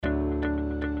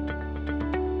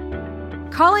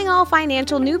calling all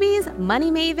financial newbies,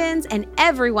 money mavens, and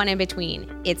everyone in between.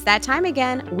 It's that time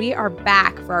again. We are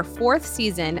back for our 4th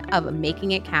season of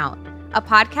Making It Count, a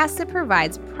podcast that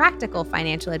provides practical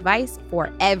financial advice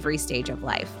for every stage of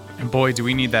life. And boy, do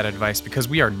we need that advice because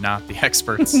we are not the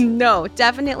experts. No,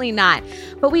 definitely not.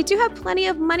 But we do have plenty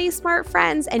of money smart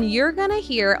friends, and you're going to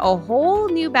hear a whole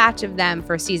new batch of them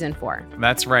for season 4.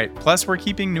 That's right. Plus, we're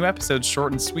keeping new episodes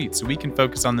short and sweet so we can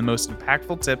focus on the most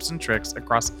impactful tips and tricks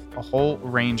across a whole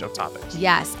range of topics.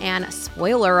 Yes, and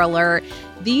spoiler alert,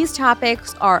 these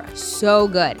topics are so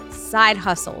good. Side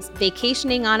hustles,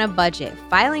 vacationing on a budget,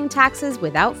 filing taxes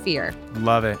without fear.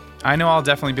 Love it. I know I'll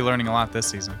definitely be learning a lot this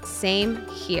season. Same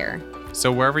here.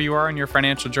 So wherever you are in your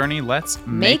financial journey, let's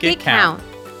Make it count.